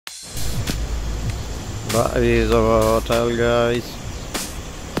That is our hotel, guys.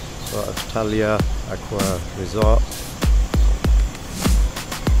 So Eftalia Aqua Resort.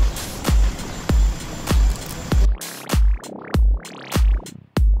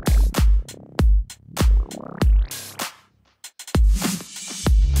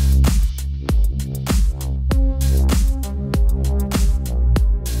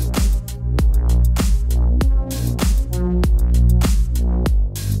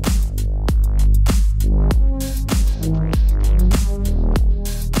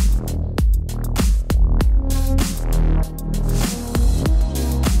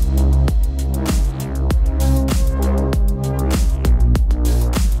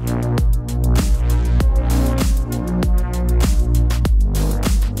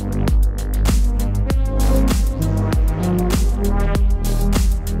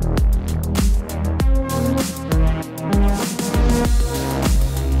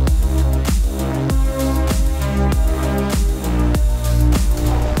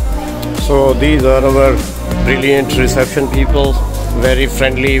 So these are our brilliant reception people, very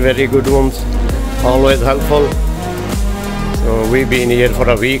friendly, very good ones, always helpful. So we've been here for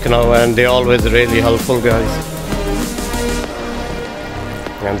a week now and they're always really helpful, guys.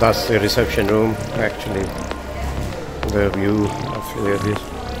 And that's the reception room, actually, the view of where this.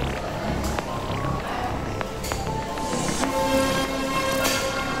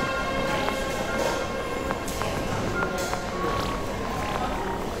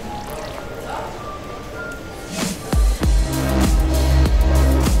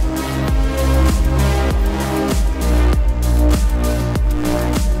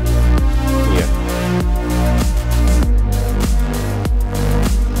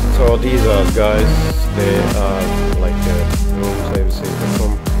 So these are guys, they are like room services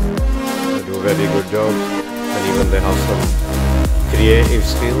from. They do very good job and even they have some creative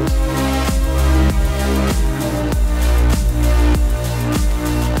skills.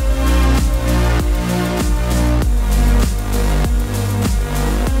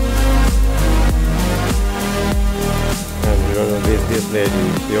 And you know this lady,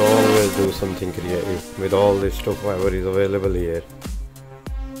 she always do something creative with all this stuff whatever is available here.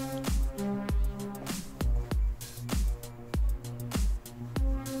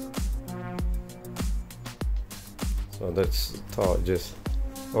 So that's thought just,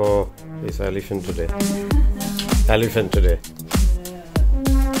 oh, it's elephant today. Elephant today.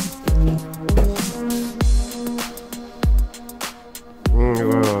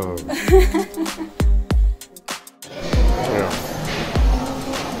 Wow. Yeah.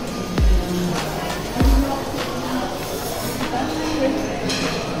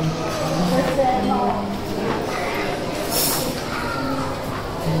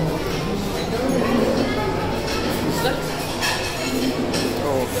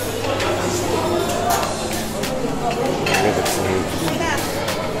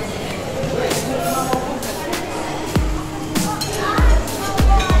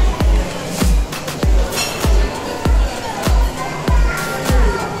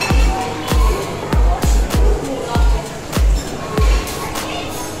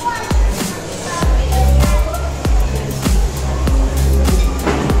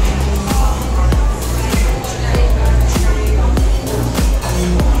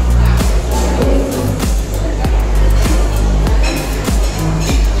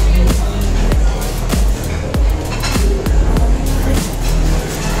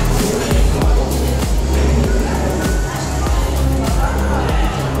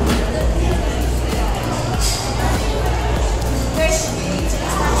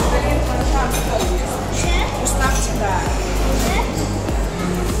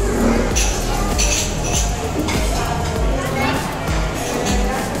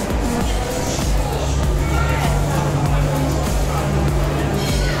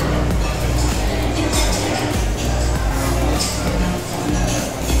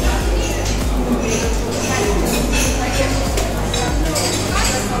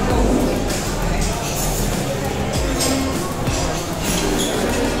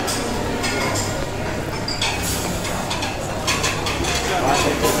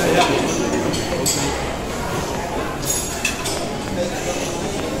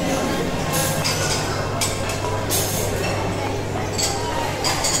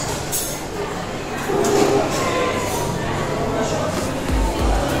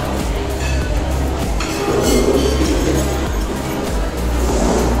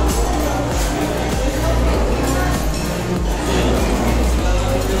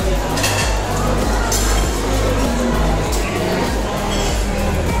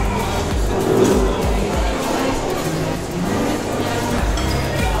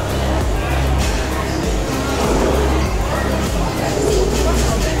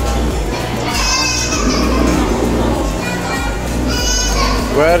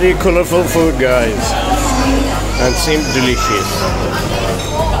 Very colorful food, guys, and seems delicious.